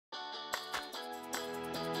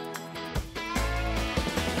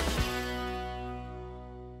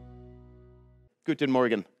Guten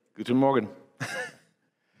Morgen. Guten Morgen.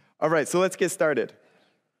 All right, so let's get started.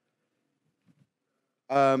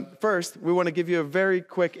 First, we want to give you a very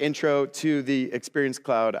quick intro to the Experience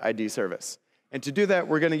Cloud ID service. And to do that,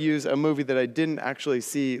 we're going to use a movie that I didn't actually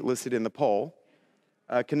see listed in the poll.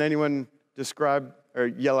 Can anyone describe or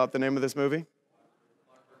yell out the name of this movie?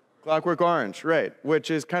 Clockwork Orange, right,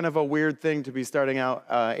 which is kind of a weird thing to be starting out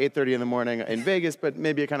 8:30 in the morning in Vegas, but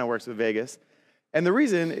maybe it kind of works with Vegas. And the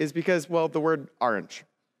reason is because, well, the word orange.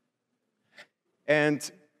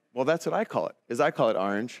 And, well, that's what I call it, is I call it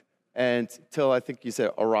orange. And Till, I think you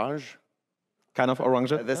said orange. Kind of orange.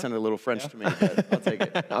 That sounded a little French to me, but I'll take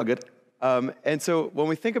it. All good. And so when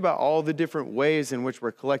we think about all the different ways in which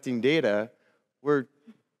we're collecting data, we're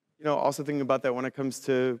also thinking about that when it comes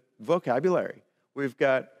to vocabulary. We've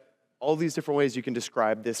got all these different ways you can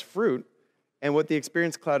describe this fruit. And what the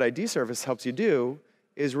Experience Cloud ID service helps you do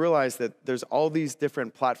is realize that there's all these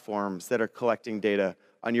different platforms that are collecting data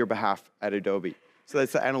on your behalf at Adobe. So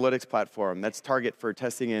that's the Analytics platform. That's Target for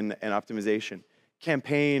testing and optimization.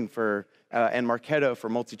 Campaign for, and Marketo for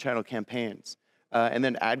multi-channel campaigns. And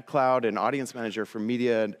then Ad Cloud and Audience Manager for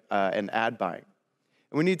media and ad buying.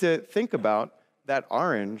 And we need to think about that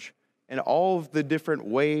orange and all of the different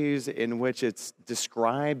ways in which it's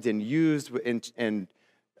described and used and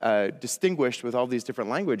distinguished with all these different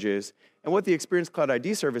languages. And what the Experience Cloud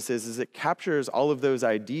ID service is it captures all of those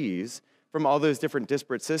IDs from all those different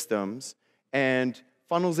disparate systems and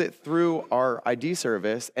funnels it through our ID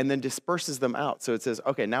service and then disperses them out. So it says,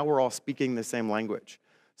 okay, now we're all speaking the same language.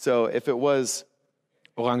 So if it was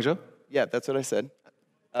Orange? Yeah, that's what I said.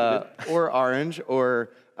 Or orange, or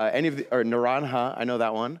any of the, or naranja, I know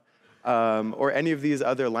that one. Or any of these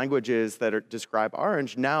other languages that describe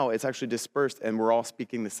orange, now it's actually dispersed and we're all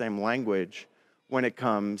speaking the same language when it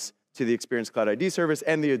comes to the Experience Cloud ID service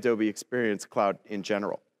and the Adobe Experience Cloud in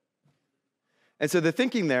general. And so the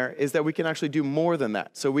thinking there is that we can actually do more than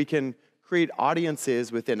that. So we can create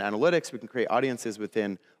audiences within analytics. We can create audiences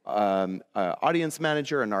within Audience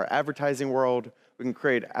Manager in our advertising world. We can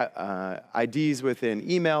create IDs within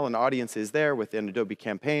email and audiences there within Adobe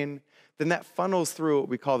Campaign. Then that funnels through what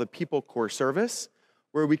we call the People Core Service,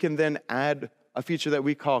 where we can then add a feature that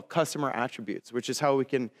we call customer attributes, which is how we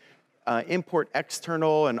can import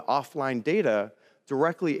external and offline data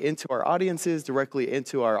directly into our audiences, directly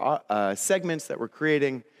into our segments that we're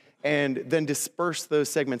creating, and then disperse those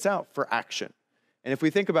segments out for action. And if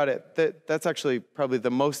we think about it, that's actually probably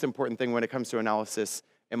the most important thing when it comes to analysis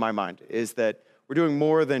in my mind, is that we're doing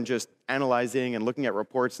more than just analyzing and looking at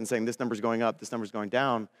reports and saying this number's going up, this number's going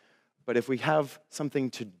down. But if we have something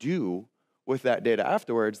to do with that data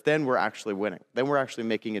afterwards, then we're actually winning. Then we're actually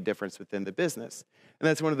making a difference within the business. And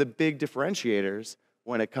that's one of the big differentiators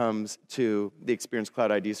when it comes to the Experience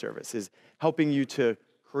Cloud ID service, is helping you to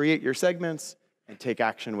create your segments and take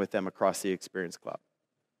action with them across the Experience Cloud.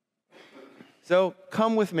 So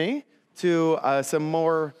come with me to some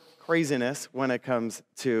more craziness when it comes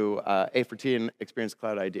to A4T and Experience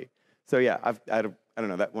Cloud ID. So yeah, I don't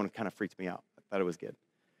know, that one kind of freaked me out. I thought it was good.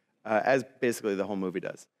 As basically the whole movie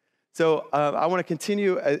does. So I want to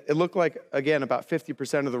continue. It looked like, again, about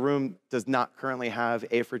 50% of the room does not currently have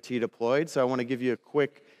A4T deployed. So I want to give you a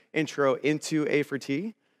quick intro into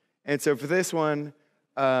A4T. And so for this one,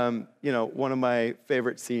 one of my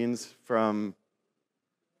favorite scenes from,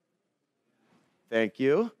 thank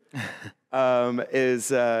you, is,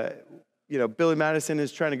 Billy Madison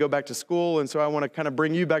is trying to go back to school. And so I want to kind of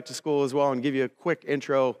bring you back to school as well and give you a quick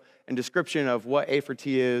intro and description of what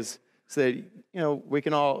A4T is, so that we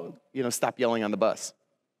can all stop yelling on the bus.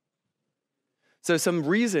 So some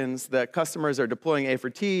reasons that customers are deploying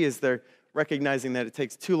A4T is they're recognizing that it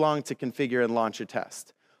takes too long to configure and launch a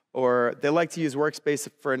test, or they like to use Workspace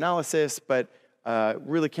for analysis, but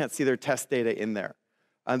really can't see their test data in there.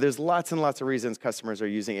 There's lots and lots of reasons customers are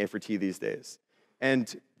using A4T these days,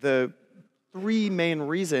 and the three main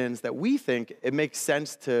reasons that we think it makes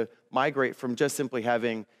sense to migrate from just simply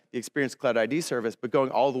having the Experience Cloud ID service, but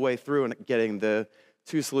going all the way through and getting the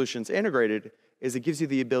two solutions integrated, is it gives you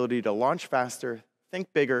the ability to launch faster,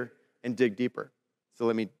 think bigger, and dig deeper. So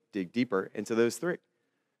let me dig deeper into those three.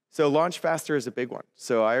 So launch faster is a big one.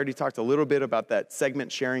 So I already talked a little bit about that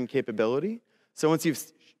segment sharing capability. So once you've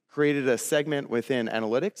created a segment within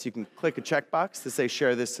Analytics, you can click a checkbox to say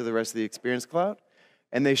share this to the rest of the Experience Cloud,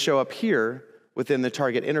 and they show up here within the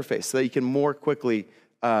Target interface so that you can more quickly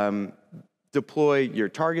deploy your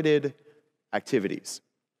targeted activities.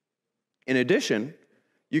 In addition,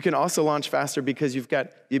 you can also launch faster because you've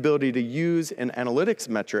got the ability to use an analytics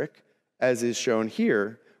metric, as is shown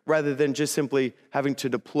here, rather than just simply having to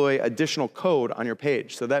deploy additional code on your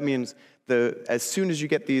page. So that means as soon as you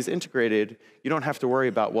get these integrated, you don't have to worry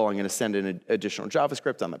about, well, I'm going to send in additional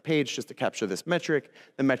JavaScript on the page just to capture this metric.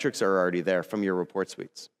 The metrics are already there from your report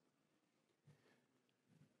suites.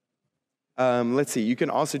 Let's see, you can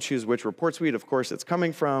also choose which report suite, of course, it's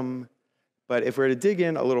coming from. But if we were to dig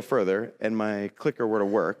in a little further and my clicker were to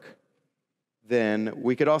work, then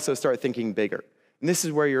we could also start thinking bigger. And this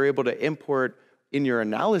is where you're able to import in your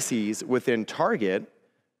analyses within Target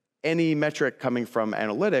any metric coming from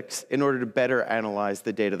analytics in order to better analyze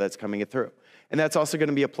the data that's coming through. And that's also going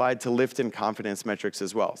to be applied to lift and confidence metrics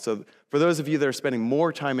as well. So for those of you that are spending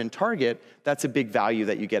more time in Target, that's a big value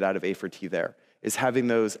that you get out of A4T there, is having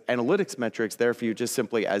those analytics metrics there for you just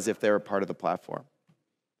simply as if they're a part of the platform.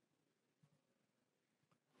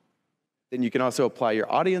 Then you can also apply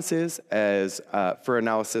your audiences as for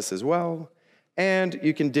analysis as well. And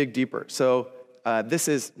you can dig deeper. So this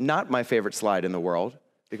is not my favorite slide in the world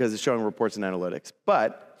because it's showing reports and analytics.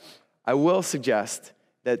 But I will suggest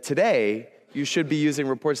that today you should be using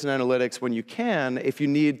reports and analytics when you can if you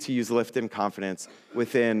need to use lift and confidence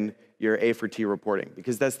within your A4T reporting.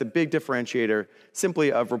 Because that's the big differentiator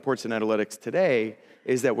simply of reports and analytics today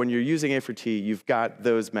is that when you're using A4T, you've got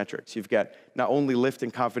those metrics. You've got not only lift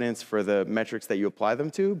and confidence for the metrics that you apply them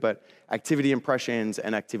to, but activity impressions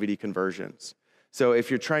and activity conversions. So if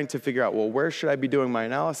you're trying to figure out, well, where should I be doing my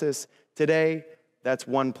analysis today, that's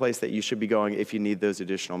one place that you should be going if you need those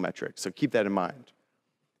additional metrics. So keep that in mind.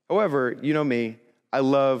 However, you know me, I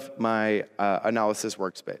love my analysis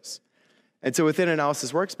workspace. And so within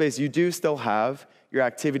Analysis Workspace, you do still have your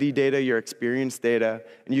activity data, your experience data,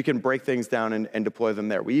 and you can break things down and deploy them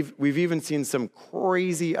there. We've even seen some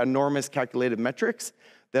crazy, enormous calculated metrics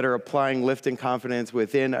that are applying lift and confidence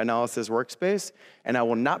within Analysis Workspace, and I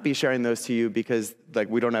will not be sharing those to you because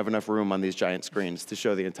we don't have enough room on these giant screens to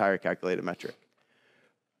show the entire calculated metric.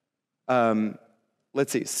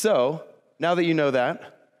 Let's see. So now that you know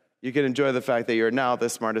that, you can enjoy the fact that you're now the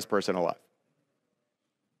smartest person alive.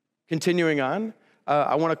 Continuing on,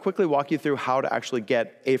 I want to quickly walk you through how to actually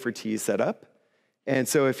get A4T set up. And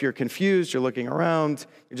so if you're confused, you're looking around,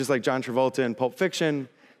 you're just like John Travolta in Pulp Fiction,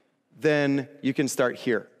 then you can start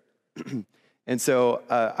here. And so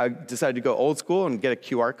I decided to go old school and get a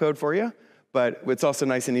QR code for you, but it's also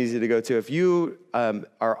nice and easy to go to. If you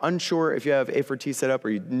are unsure if you have A4T set up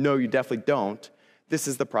or you know you definitely don't, this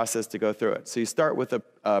is the process to go through it. So you start with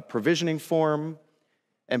a provisioning form,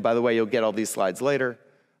 and by the way, you'll get all these slides later.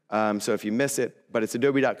 So if you miss it, but it's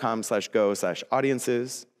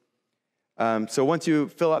adobe.com/go/audiences. So once you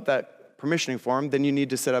fill out that permissioning form, then you need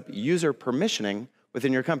to set up user permissioning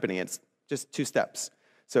within your company. It's just 2 steps.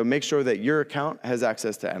 So make sure that your account has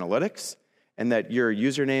access to analytics and that your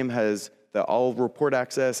username has the all report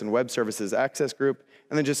access and web services access group,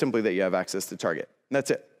 and then just simply that you have access to Target. And that's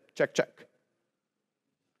it. Check, check.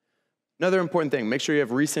 Another important thing, make sure you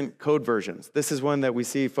have recent code versions. This is one that we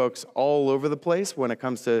see folks all over the place when it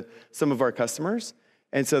comes to some of our customers.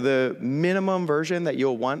 And so the minimum version that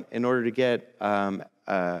you'll want in order to get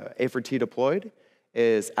A4T deployed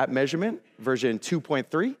is app measurement version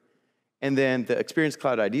 2.3, and then the Experience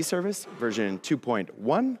Cloud ID service version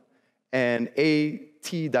 2.1, and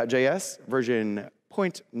AT.js version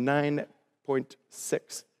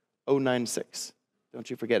 0.9.6. Don't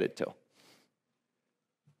you forget it, Till.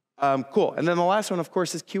 Cool, and then the last one, of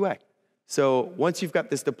course, is QA. So once you've got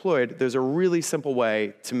this deployed, there's a really simple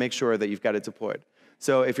way to make sure that you've got it deployed.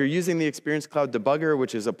 So if you're using the Experience Cloud Debugger,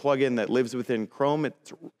 which is a plugin that lives within Chrome,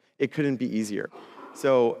 it couldn't be easier.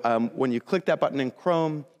 So when you click that button in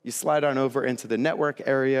Chrome, you slide on over into the network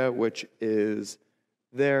area, which is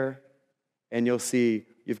there, and you'll see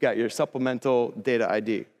you've got your supplemental data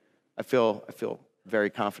ID. I feel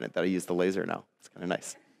very confident that I use the laser now. It's kind of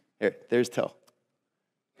nice. There's Till.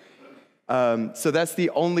 So that's the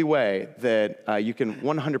only way that you can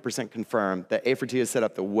 100% confirm that A4T is set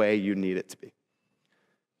up the way you need it to be.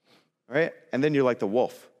 All right? And then you're like the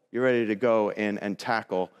wolf. You're ready to go in and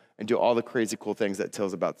tackle and do all the crazy cool things that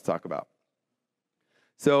Till's about to talk about.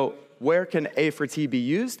 So where can A4T be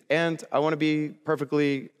used? And I want to be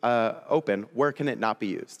perfectly open. Where can it not be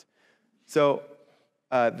used? So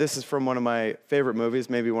this is from one of my favorite movies,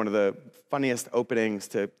 maybe one of the funniest openings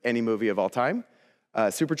to any movie of all time,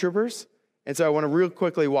 Super Troopers. And so I want to real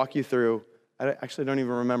quickly walk you through. I actually don't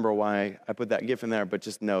even remember why I put that GIF in there, but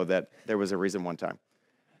just know that there was a reason one time.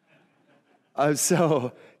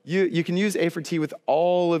 So you can use A4T with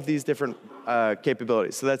all of these different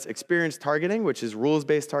capabilities. So that's experience targeting, which is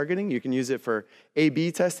rules-based targeting. You can use it for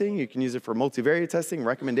A/B testing. You can use it for multivariate testing,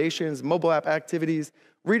 recommendations, mobile app activities,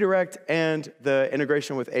 redirect, and the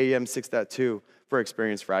integration with AEM 6.2 for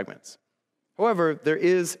experience fragments. However, there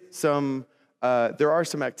are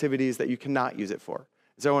some activities that you cannot use it for.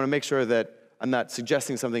 So I want to make sure that I'm not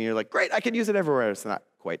suggesting something you're like, great, I can use it everywhere. It's not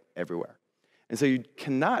quite everywhere. And so you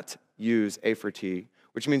cannot use A for T,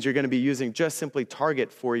 which means you're going to be using just simply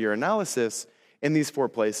Target for your analysis in these 4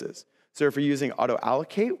 places. So if you're using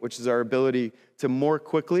auto-allocate, which is our ability to more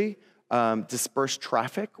quickly disperse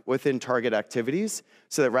traffic within target activities,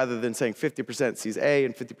 so that rather than saying 50% sees A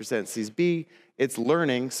and 50% sees B, it's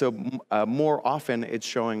learning, so more often it's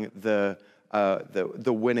showing the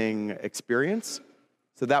winning experience.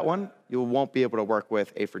 So that one, you won't be able to work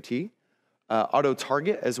with A for T.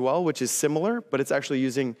 Auto-target as well, which is similar, but it's actually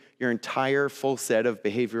using your entire full set of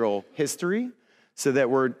behavioral history, so that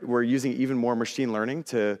we're using even more machine learning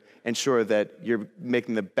to ensure that you're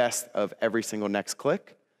making the best of every single next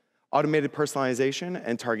click. Automated personalization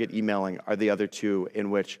and target emailing are the other 2 in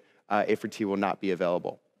which A for T will not be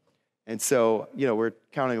available. And so, we're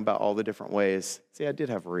counting about all the different ways. See, I did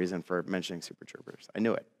have a reason for mentioning Super Troopers. I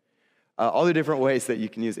knew it. All the different ways that you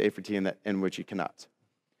can use A for T in which you cannot.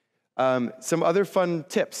 Some other fun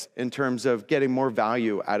tips in terms of getting more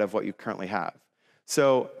value out of what you currently have.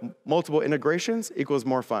 So multiple integrations equals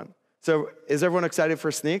more fun. So is everyone excited for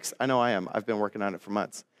Sneaks? I know I am. I've been working on it for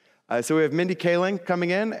months. So we have Mindy Kaling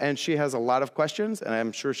coming in, and she has a lot of questions, and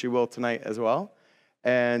I'm sure she will tonight as well.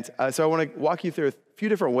 And so I want to walk you through a few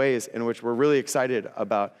different ways in which we're really excited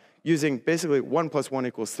about using basically 1 +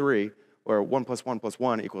 1 = 3, or 1 + 1 +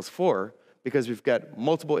 1 = 4, because we've got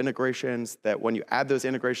multiple integrations that when you add those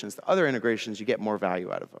integrations to other integrations, you get more value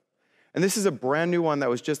out of them. And this is a brand new one that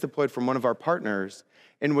was just deployed from one of our partners,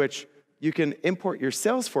 in which you can import your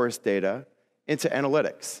Salesforce data into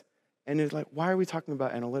analytics. And you're like, why are we talking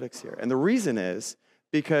about analytics here? And the reason is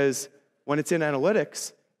because when it's in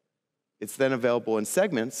analytics, it's then available in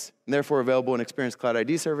segments, and therefore available in Experience Cloud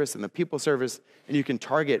ID service and the people service, and you can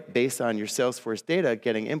target based on your Salesforce data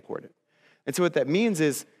getting imported. And so what that means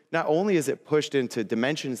is, not only is it pushed into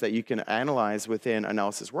dimensions that you can analyze within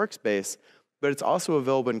Analysis Workspace, but it's also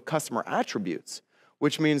available in customer attributes,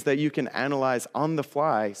 which means that you can analyze on the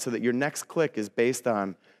fly so that your next click is based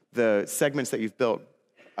on the segments that you've built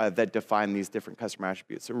that define these different customer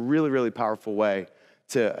attributes. A really, really powerful way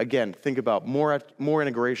to, again, think about more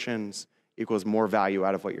integrations equals more value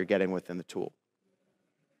out of what you're getting within the tool.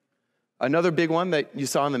 Another big one that you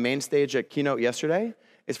saw on the main stage at Keynote yesterday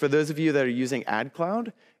is for those of you that are using Ad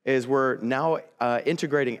Cloud, is we're now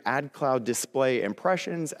integrating Ad Cloud display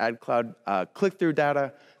impressions, Ad Cloud click-through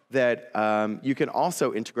data that you can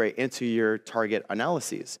also integrate into your target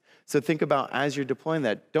analyses. So think about, as you're deploying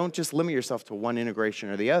that, don't just limit yourself to one integration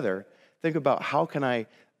or the other. Think about, how can I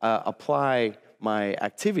apply my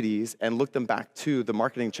activities and look them back to the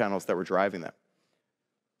marketing channels that were driving them.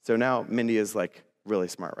 So now Mindy is like really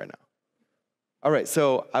smart right now. All right,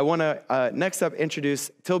 so I want to next up introduce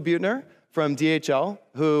Till Buettner from DHL,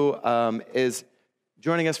 who is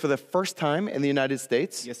joining us for the first time in the United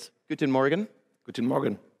States. Yes. Guten Morgen. Guten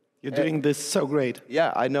Morgen. You're doing this so great.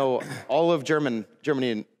 Yeah, I know all of German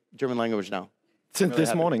language now. Since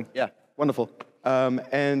this morning. Yeah. Wonderful.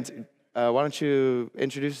 And why don't you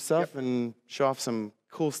introduce yourself and show off some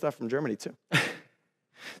cool stuff from Germany too.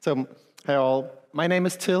 So, hi all. My name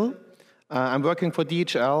is Till. I'm working for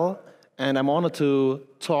DHL, and I'm honored to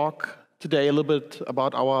talk today a little bit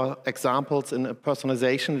about our examples in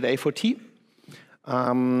personalization at A4T.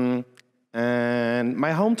 And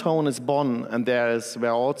my hometown is Bonn, and there is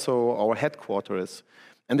where also our headquarters is.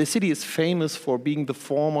 And the city is famous for being the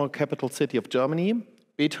former capital city of Germany.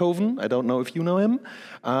 Beethoven, I don't know if you know him,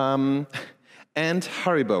 and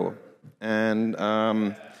Haribo. And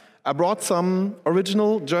I brought some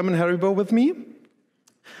original German Haribo with me.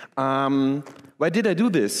 Why did I do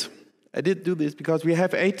this? I did do this because we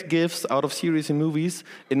have 8 gifts out of series and movies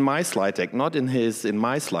in my slide deck, not in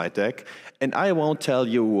my slide deck. And I won't tell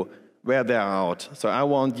you where they're out. So I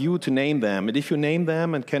want you to name them. And if you name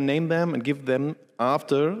them and can name them and give them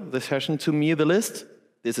after the session to me, the list,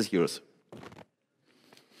 this is yours.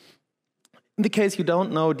 In the case you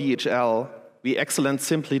don't know DHL, we excellent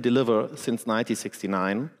simply deliver since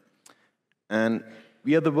 1969. And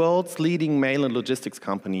we are the world's leading mail and logistics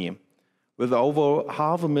company, with over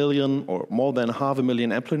 500,000 or more than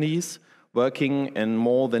 500,000 employees working in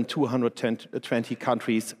more than 220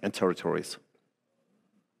 countries and territories.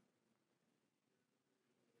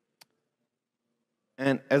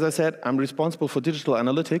 And as I said, I'm responsible for digital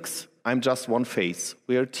analytics. I'm just one face.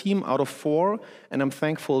 We are a team out of 4, and I'm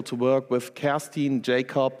thankful to work with Kerstin,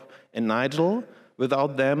 Jacob, and Nigel.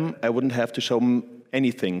 Without them, I wouldn't have to show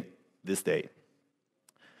anything this day.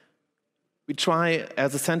 We try,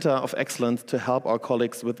 as a center of excellence, to help our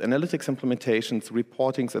colleagues with analytics implementations,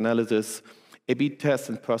 reportings, analysis, A/B tests,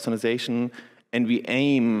 and personalization, and we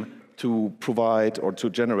aim to provide or to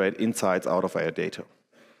generate insights out of our data.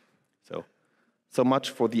 So much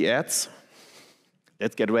for the ads.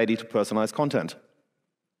 Let's get ready to personalize content.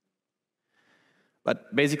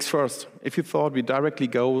 But basics first. If you thought we directly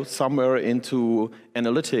go somewhere into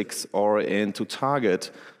analytics or into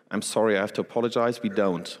Target, I'm sorry, I have to apologize, we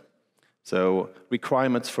don't. So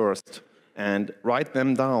requirements first, and write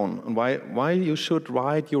them down. And why you should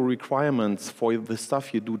write your requirements for the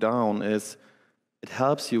stuff you do down is it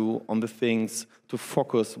helps you on the things to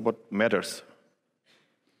focus what matters.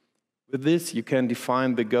 With this, you can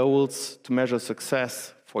define the goals to measure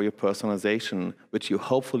success for your personalization, which you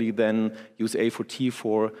hopefully then use A4T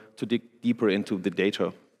for to dig deeper into the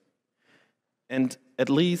data. And at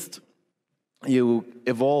least you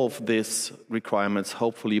evolve these requirements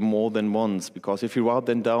hopefully more than once, because if you write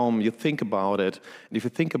them down, you think about it. And if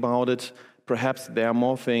you think about it, perhaps there are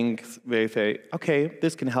more things where you say, okay,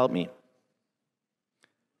 this can help me.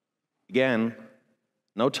 Again,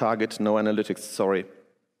 no target, no analytics, sorry.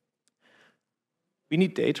 We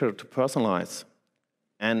need data to personalize.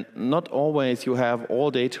 And not always you have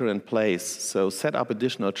all data in place. So set up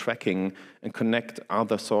additional tracking and connect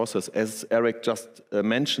other sources, as Eric just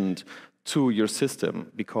mentioned, to your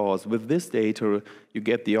system. Because with this data, you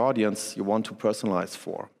get the audience you want to personalize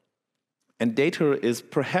for. And data is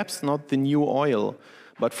perhaps not the new oil,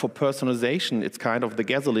 but for personalization, it's kind of the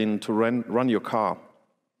gasoline to run your car.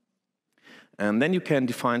 And then you can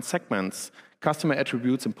define segments, customer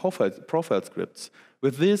attributes, and profile scripts.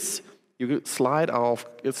 With this, you slide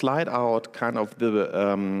out kind of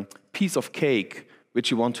the piece of cake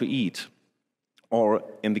which you want to eat. Or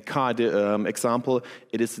in the car example,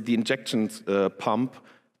 it is the injection pump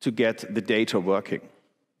to get the data working.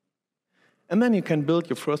 And then you can build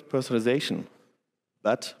your first personalization.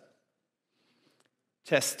 But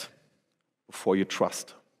test before you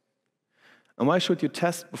trust. And why should you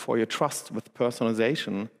test before you trust with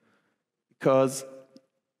personalization? Because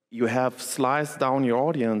you have sliced down your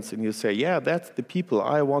audience and you say, yeah, that's the people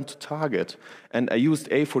I want to target. And I used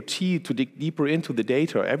A4T to dig deeper into the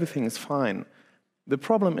data. Everything is fine. The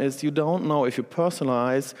problem is you don't know if you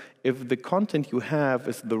personalize, if the content you have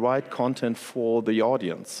is the right content for the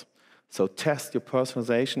audience. So test your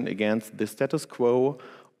personalization against the status quo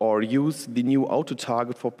or use the new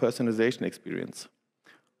auto-target for personalization experience.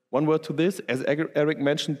 One word to this, as Eric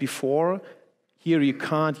mentioned before, here you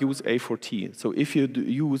can't use A4T. So if you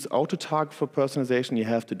use auto-target for personalization, you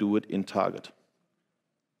have to do it in Target.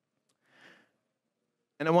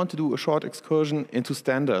 And I want to do a short excursion into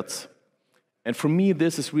standards. And for me,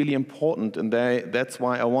 this is really important, and that's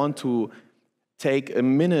why I want to take a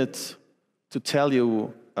minute to tell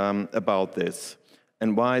you about this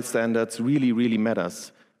and why standards really, really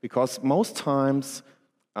matters. Because most times,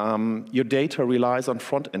 your data relies on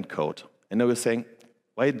front-end code. And now we're saying,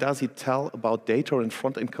 why does he tell about data and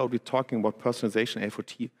front-end code? We're talking about personalization,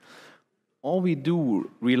 A4T. All we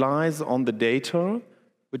do relies on the data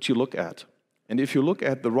which you look at. And if you look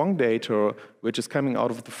at the wrong data, which is coming out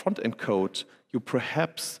of the front-end code, you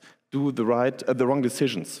perhaps do the wrong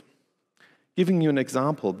decisions. Giving you an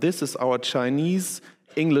example, this is our Chinese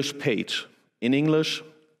English page. In English,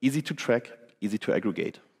 easy to track, easy to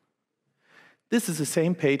aggregate. This is the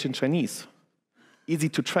same page in Chinese. Easy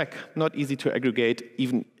to track, not easy to aggregate,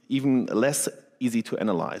 even less easy to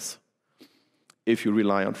analyze if you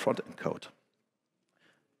rely on front-end code.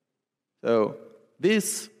 So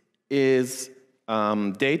this is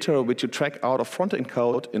data which you track out of front-end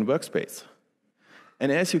code in Workspace.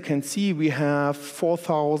 And as you can see, we have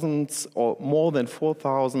 4,000 or more than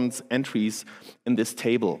 4,000 entries in this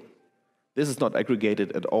table. This is not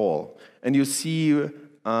aggregated at all. And you see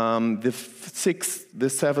the 6th, the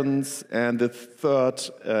 7th, and the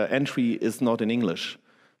 3rd entry is not in English.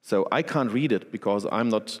 So I can't read it because I'm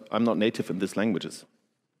not native in these languages.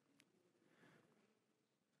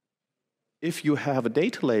 If you have a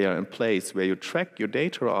data layer in place where you track your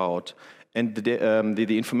data out and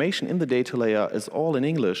the information in the data layer is all in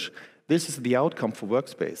English, this is the outcome for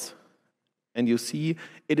Workspace. And you see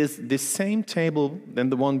it is the same table than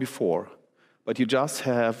the one before, but you just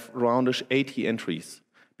have roundish 80 entries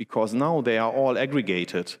because now they are all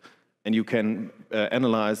aggregated and you can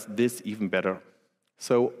analyze this even better.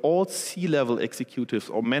 So all C-level executives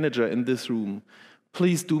or manager in this room,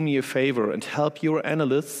 please do me a favor and help your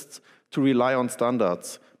analysts to rely on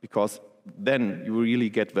standards, because then you really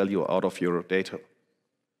get value out of your data.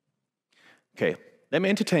 Okay, let me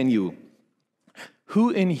entertain you. Who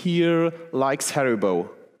in here likes Haribo?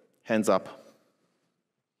 Hands up.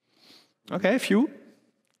 Okay, a few.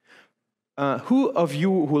 Who of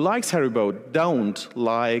you who likes Haribo don't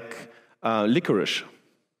like licorice?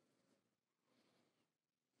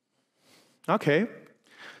 Okay,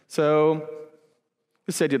 so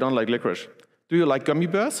you said you don't like licorice. Do you like gummy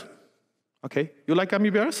bears? Okay, you like gummy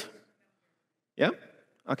bears? Yeah?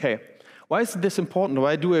 Okay. Why is this important?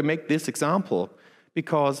 Why do I make this example?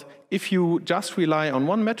 Because if you just rely on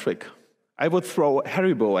one metric, I would throw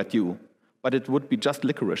Haribo at you, but it would be just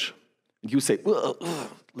licorice. And you say, ugh,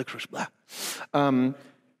 licorice, blah.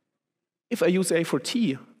 If I use A for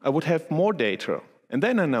T, I would have more data. And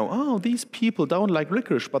then I know, oh, these people don't like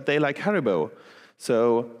licorice, but they like Haribo.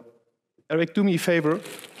 So, Eric, do me a favor.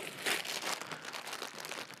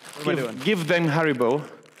 Give them Haribo,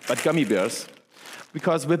 but gummy bears.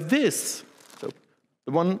 Because with this, so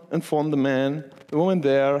the one informed the man, the woman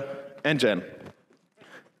there, and Jen.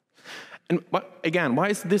 And again, why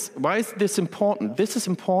is this important? This is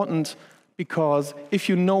important because if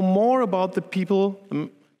you know more about the people,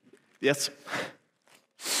 yes.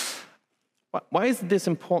 Why is this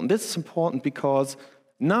important? This is important because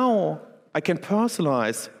now I can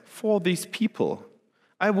personalize for these people.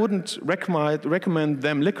 I wouldn't recommend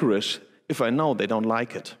them licorice if I know they don't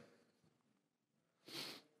like it.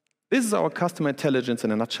 This is our customer intelligence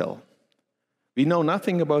in a nutshell. We know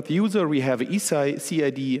nothing about the user. We have an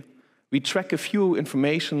CID. We track a few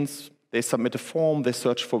informations. They submit a form. They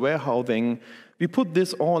search for warehousing. We put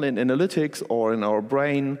this all in analytics or in our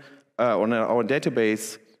brain or in our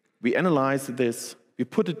database. We analyze this. We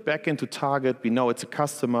put it back into Target. We know it's a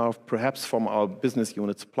customer, perhaps from our business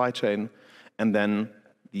unit supply chain. And then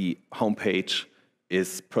the homepage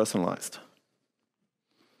is personalized.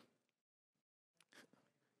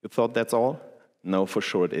 You thought that's all? No, for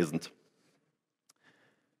sure it isn't.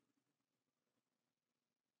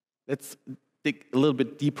 Let's dig a little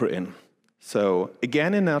bit deeper in. So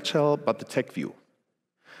again, in a nutshell, but the tech view.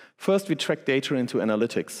 First, we track data into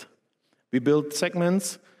analytics. We build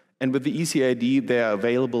segments, and with the ECID, they are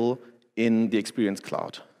available in the Experience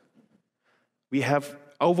Cloud. We have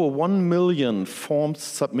over 1 million forms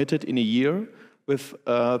submitted in a year with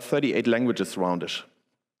 38 languages around it.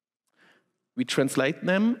 We translate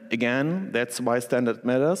them, again, that's why standard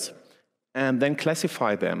matters, and then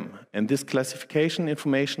classify them. And this classification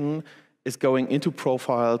information is going into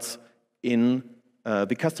profiles in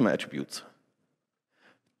the customer attributes.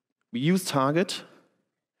 We use Target.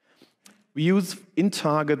 We use in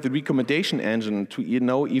Target the recommendation engine to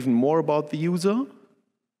know even more about the user.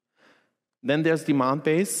 Then there's demand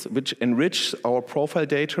base, which enriches our profile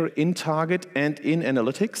data in Target and in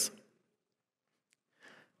analytics.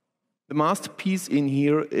 The masterpiece in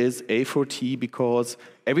here is A4T because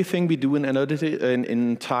everything we do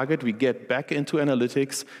in Target, we get back into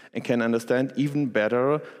analytics and can understand even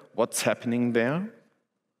better what's happening there.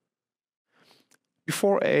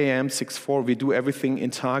 Before AAM 6.4, we do everything in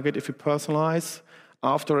Target if we personalize.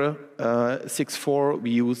 After 6.4,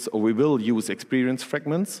 we will use experience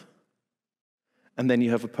fragments. And then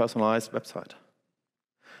you have a personalized website.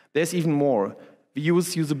 There's even more. We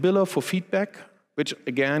use Usability for feedback, which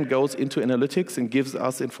again goes into analytics and gives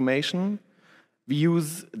us information. We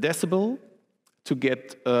use Decibel to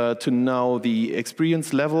get to know the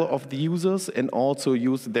experience level of the users and also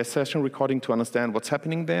use their session recording to understand what's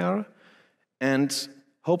happening there. And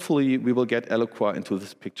hopefully we will get Eloqua into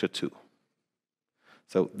this picture too.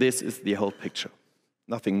 So this is the whole picture,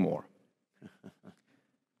 nothing more.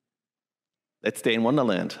 Let's stay in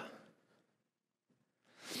Wonderland.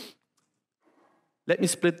 Let me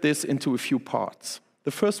split this into a few parts.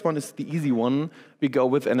 The first one is the easy one. We go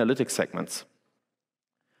with analytics segments.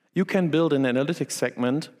 You can build an analytics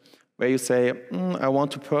segment where you say, I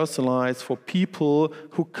want to personalize for people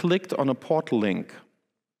who clicked on a portal link.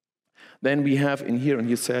 Then we have in here, and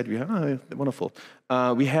you said, wonderful.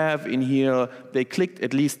 We have in here, they clicked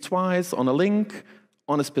at least twice on a link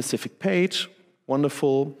on a specific page.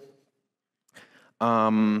 Wonderful.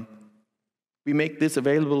 We make this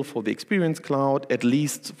available for the Experience Cloud, at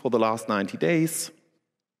least for the last 90 days.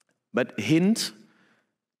 But hint,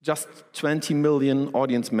 just 20 million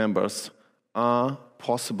audience members are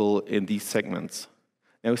possible in these segments.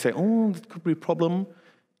 And we say, oh, that could be a problem.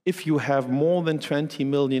 If you have more than 20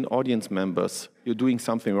 million audience members, you're doing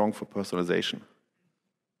something wrong for personalization.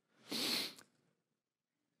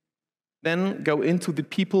 Then go into the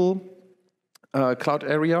people cloud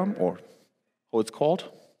area, or how it's called?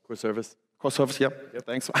 Core service. Core service, yeah. Yep.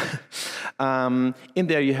 Thanks. In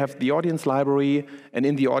there you have the audience library, and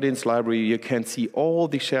in the audience library you can see all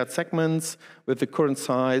the shared segments with the current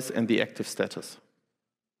size and the active status.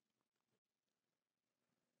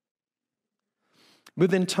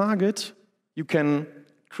 Within Target, you can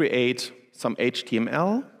create some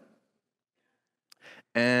HTML.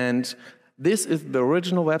 And this is the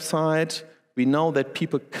original website. We know that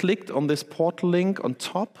people clicked on this portal link on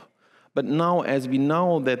top. But now, as we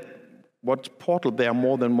know that what portal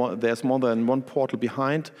there's more than one portal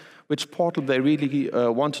behind, which portal they really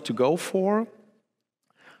wanted to go for,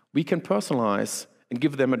 we can personalize and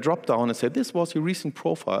give them a drop-down and say, this was your recent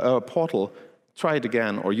portal. Try it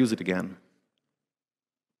again or use it again.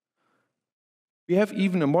 We have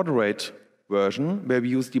even a moderate version where we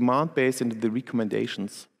use demand-based into the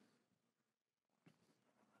recommendations.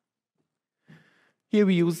 Here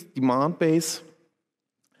we use demand-based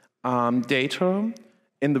data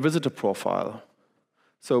in the visitor profile.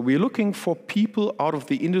 So we're looking for people out of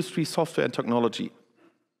the industry, software, and technology,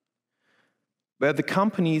 where the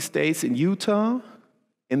company stays in Utah,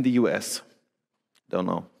 in the US. Don't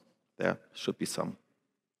know. There should be some.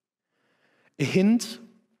 A hint,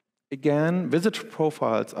 again, visitor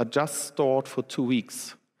profiles are just stored for 2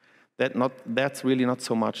 weeks. That's really not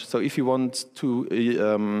so much. So if you want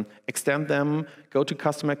to extend them, go to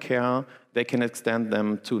customer care, they can extend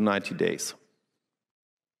them to 90 days.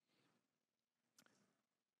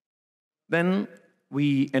 Then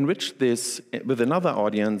we enrich this with another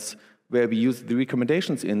audience where we use the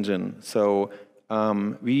recommendations engine. So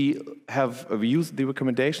we use the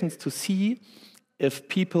recommendations to see if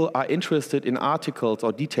people are interested in articles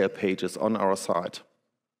or detail pages on our site.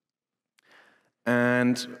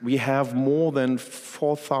 And we have more than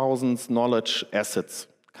 4,000 knowledge assets,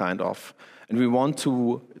 kind of. And we want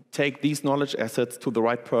to take these knowledge assets to the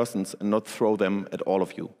right persons and not throw them at all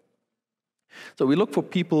of you. So we look for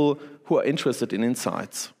people who are interested in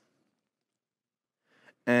insights.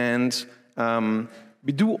 And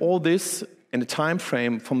we do all this in a time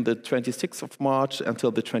frame from the 26th of March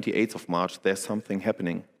until the 28th of March. There's something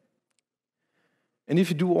happening. And if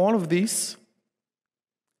you do all of these,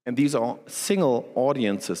 and these are single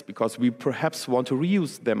audiences because we perhaps want to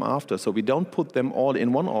reuse them after, so we don't put them all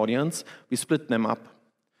in one audience, we split them up.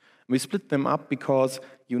 We split them up because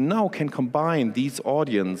you now can combine these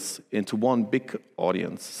audiences into one big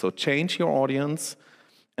audience. So change your audience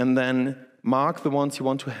and then mark the ones you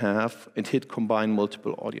want to have and hit combine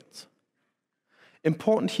multiple audience.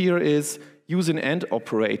 Important here is use an AND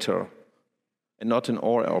operator and not an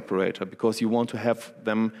OR operator because you want to have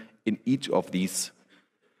them in each of these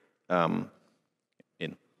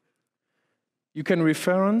in. You can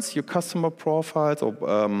reference your customer profiles or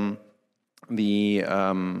the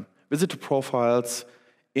visitor profiles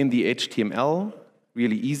in the HTML,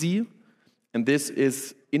 really easy. And this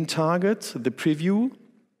is in Target, the preview.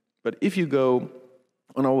 But if you go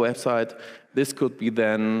on our website, this could be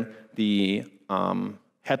then the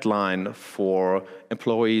headline for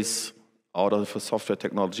employees out of a software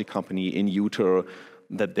technology company in Utah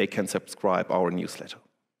that they can subscribe our newsletter.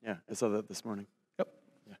 Yeah, I saw that this morning. Yep.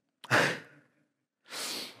 Yeah.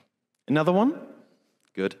 Another one?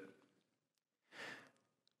 Good.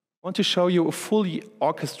 I want to show you a fully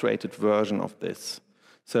orchestrated version of this.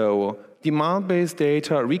 So demand-based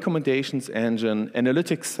data, recommendations engine,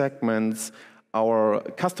 analytics segments, our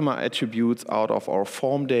customer attributes out of our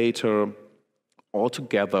form data, all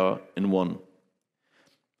together in one.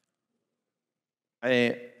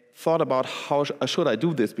 I thought about how should I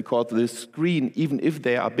do this, because this screen, even if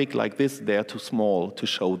they are big like this, they are too small to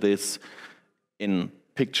show this in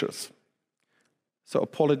pictures. So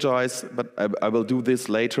apologize, but I will do this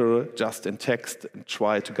later just in text and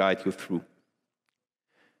try to guide you through.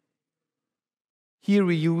 Here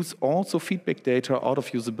we use also feedback data out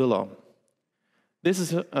of Usabilla. This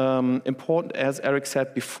is important, as Eric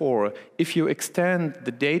said before. If you extend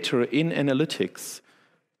the data in analytics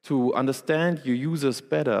to understand your users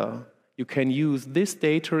better, you can use this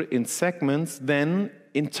data in segments, then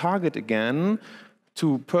in Target again,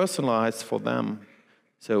 to personalize for them.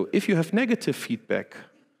 So if you have negative feedback,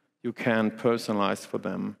 you can personalize for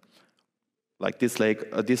them, like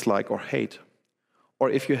dislike or hate. Or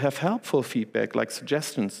if you have helpful feedback, like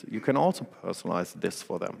suggestions, you can also personalize this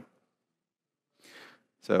for them.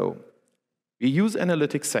 So we use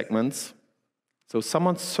analytics segments. So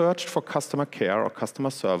someone searched for customer care or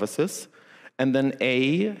customer services, and then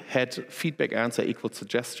A had feedback answer equals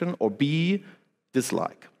suggestion, or B,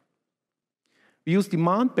 dislike. We use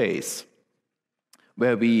demand base,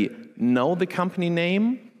 where we know the company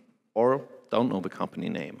name or don't know the company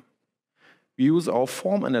name. We use our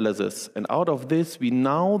form analysis, and out of this, we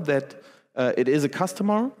know that it is a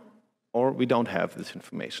customer or we don't have this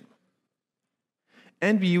information.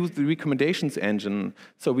 And we use the recommendations engine,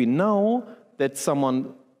 so we know that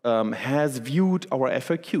someone has viewed our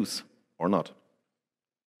FAQs or not.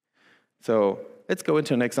 So let's go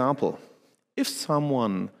into an example. If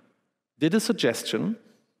someone did a suggestion,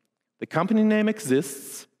 the company name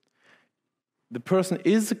exists, the person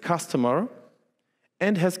is a customer,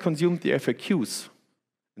 and has consumed the FAQs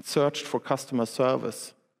and searched for customer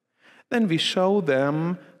service. Then we show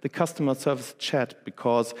them the customer service chat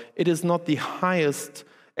because it is not the highest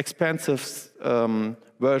expensive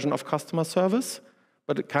version of customer service,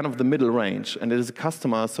 but kind of the middle range. And it is a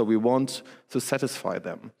customer, so we want to satisfy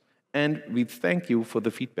them. And we thank you for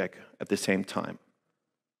the feedback at the same time.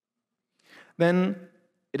 Then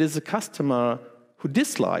it is a customer who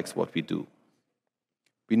dislikes what we do.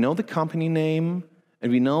 We know the company name,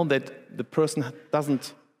 and we know that the person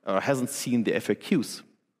hasn't seen the FAQs.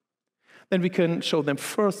 Then we can show them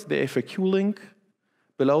first the FAQ link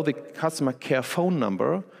below the customer care phone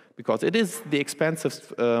number, because it is the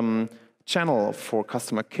expensive channel for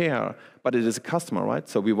customer care, but it is a customer, right?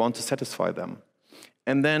 So we want to satisfy them.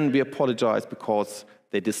 And then we apologize because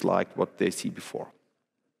they disliked what they see before.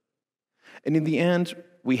 And in the end,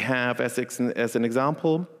 we have, as an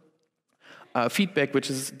example, feedback which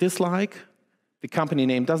is dislike. The company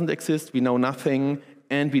name doesn't exist, we know nothing,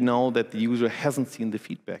 and we know that the user hasn't seen the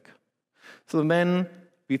feedback. So then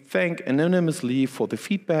we thank anonymously for the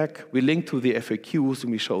feedback, we link to the FAQs,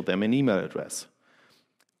 and we show them an email address.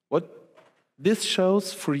 What this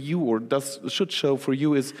shows for you, or should show for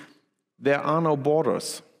you, is there are no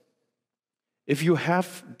borders. If you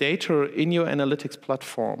have data in your analytics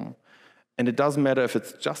platform, and it doesn't matter if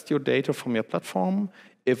it's just your data from your platform,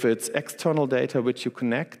 if it's external data which you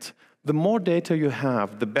connect, the more data you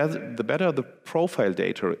have, the better the profile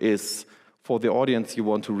data is for the audience you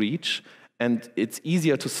want to reach, and it's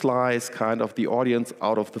easier to slice kind of the audience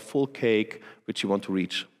out of the full cake which you want to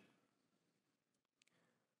reach.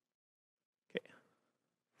 Okay.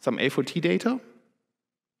 Some A4T data.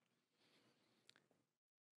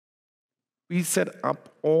 We set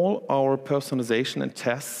up all our personalization and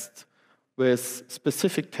tests with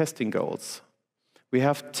specific testing goals. We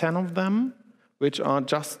have 10 of them, which are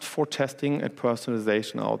just for testing and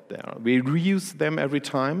personalization out there. We reuse them every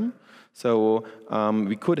time, so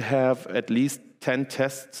we could have at least 10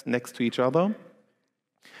 tests next to each other.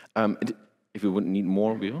 If we would need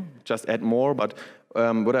more, we'll just add more, but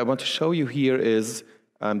what I want to show you here is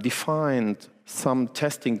defined some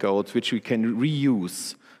testing goals which we can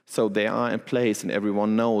reuse, so they are in place and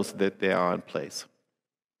everyone knows that they are in place.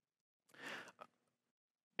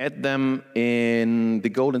 Add them in the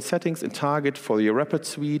goal and settings in Target for your Rapid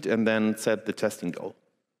suite, and then set the testing goal.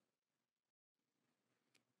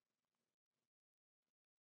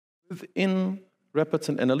 Within Rapids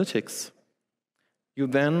and Analytics, you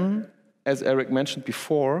then, as Eric mentioned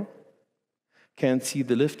before, can see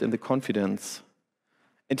the lift in the confidence.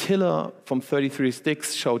 And Hiller from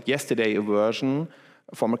 33sticks showed yesterday a version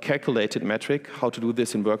from a calculated metric how to do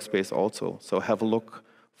this in Workspace also. So have a look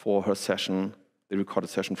for her session, the recorded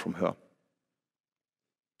session from her.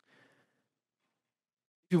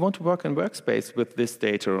 If you want to work in Workspace with this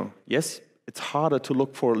data, yes, it's harder to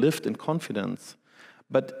look for a lift in confidence,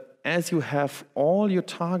 but as you have all your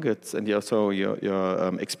targets and your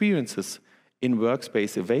experiences in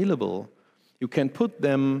Workspace available, you can put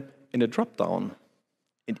them in a drop-down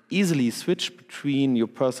and easily switch between your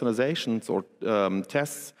personalizations or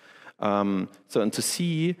tests, and to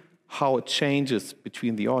see how it changes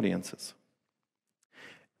between the audiences.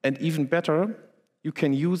 And even better, you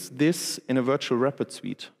can use this in a virtual Rapid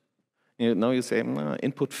suite. Now you say,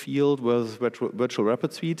 input field was virtual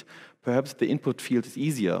Rapid suite. Perhaps the input field is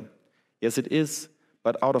easier. Yes, it is,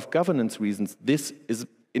 but out of governance reasons, this is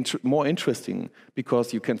more interesting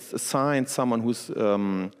because you can assign someone who's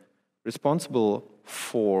responsible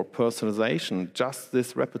for personalization, just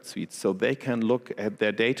this Rapid suite, so they can look at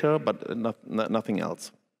their data, but nothing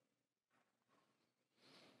else.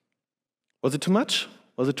 Was it too much?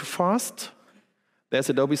 Was it too fast? There's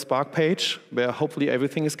Adobe Spark page where hopefully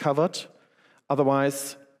everything is covered.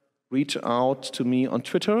 Otherwise, reach out to me on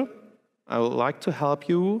Twitter. I would like to help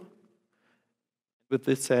you. With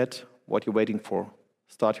this said, what you're waiting for,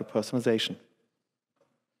 start your personalization.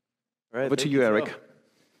 All right, over to you, Eric.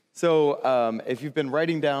 So if you've been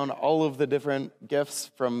writing down all of the different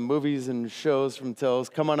gifts from movies and shows from Till's,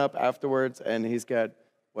 come on up afterwards, and he's got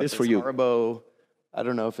this for you. Haribo, I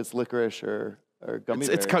don't know if it's licorice or gummy bears.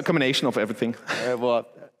 It's a combination of everything. All right, well,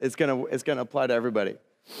 it's gonna apply to everybody.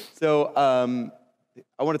 So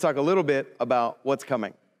I want to talk a little bit about what's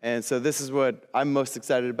coming. And so this is what I'm most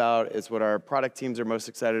excited about, is what our product teams are most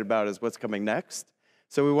excited about, is what's coming next.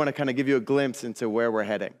 So we want to kind of give you a glimpse into where we're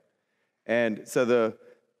heading. And so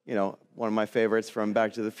one of my favorites from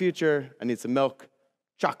Back to the Future, I need some milk,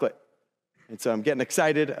 chocolate. And so I'm getting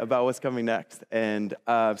excited about what's coming next. And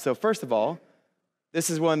so first of all, This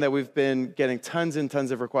is one that we've been getting tons and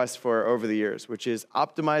tons of requests for over the years, which is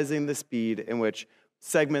optimizing the speed in which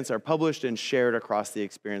segments are published and shared across the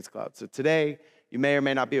Experience Cloud. So today, you may or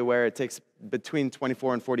may not be aware, it takes between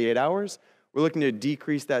 24 and 48 hours. We're looking to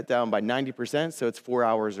decrease that down by 90%, so it's 4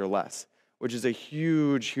 hours or less, which is a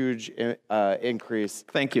huge, huge increase.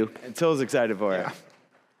 Thank you. And Till's excited for it.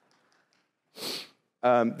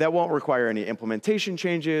 That won't require any implementation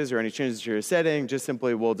changes or any changes to your setting. Just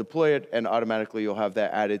simply we'll deploy it, and automatically you'll have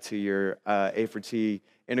that added to your A4T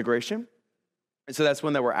integration. And so that's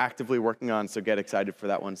one that we're actively working on, so get excited for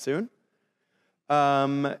that one soon.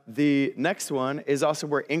 The next one is also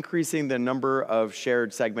we're increasing the number of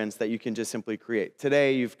shared segments that you can just simply create.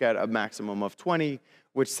 Today, you've got a maximum of 20,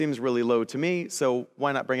 which seems really low to me, so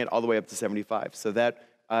why not bring it all the way up to 75? So that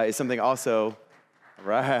is something also,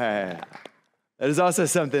 right. That is also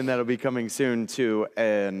something that'll be coming soon to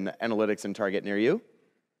an Analytics and Target near you.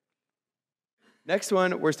 Next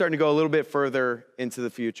one, we're starting to go a little bit further into the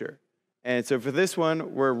future. And so for this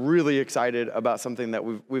one, we're really excited about something that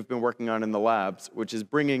we've been working on in the labs, which is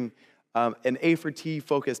bringing an A4T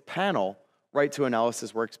focused panel right to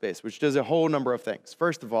Analysis Workspace, which does a whole number of things.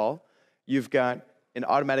 First of all, you've got an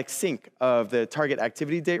automatic sync of the target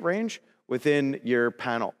activity date range within your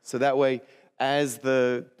panel. So that way, if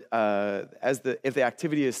the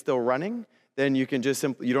activity is still running, then you can just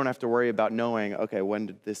simply, you don't have to worry about knowing, okay, when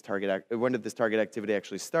did this target activity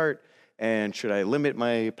actually start, and should I limit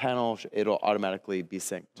my panel? It'll automatically be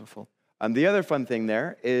synced. Wonderful. The other fun thing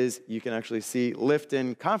there is you can actually see lift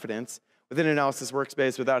in confidence within Analysis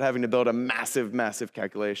Workspace without having to build a massive, massive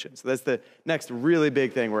calculation. So that's the next really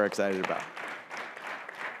big thing we're excited about.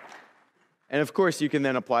 And of course, you can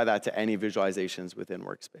then apply that to any visualizations within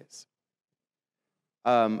Workspace,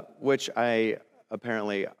 which I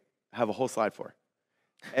apparently have a whole slide for.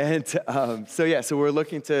 And so we're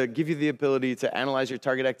looking to give you the ability to analyze your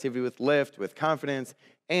target activity with lift, with confidence.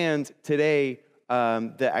 And today,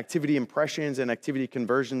 the activity impressions and activity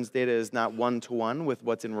conversions data is not one-to-one with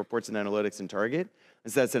what's in Reports and Analytics and Target.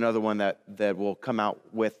 And so that's another one that will come out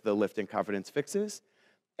with the lift and confidence fixes.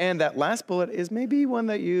 And that last bullet is maybe one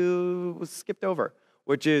that you skipped over,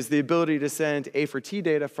 which is the ability to send A4T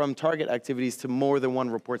data from target activities to more than one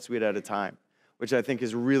report suite at a time, which I think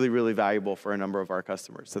is really, really valuable for a number of our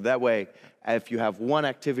customers. So that way, if you have one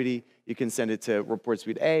activity, you can send it to Report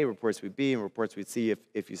Suite A, Report Suite B, and Report Suite C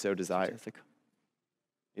if you so desire. Fantastic.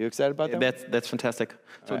 Are you excited about that? That's fantastic.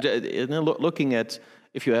 So right. Looking at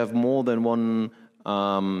if you have more than one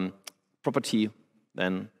property,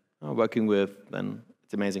 then working with, then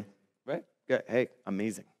it's amazing. Right? Yeah, hey,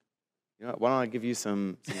 amazing. You know what, why don't I give you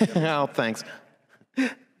some Oh, thanks.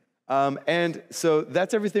 And so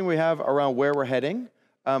that's everything we have around where we're heading.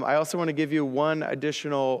 I also want to give you one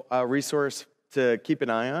additional resource to keep an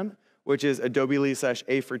eye on, which is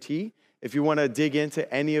Adobe/A4T. If you want to dig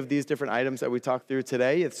into any of these different items that we talked through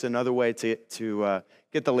today, it's another way to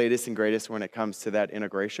get the latest and greatest when it comes to that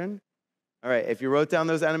integration. All right, if you wrote down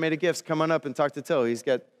those animated GIFs, come on up and talk to Till. He's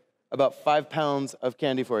got about 5 pounds of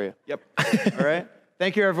candy for you. Yep. All right?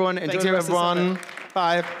 Thank you, everyone. Enjoy Thank the you, rest of the everyone. summit.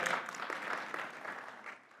 Bye.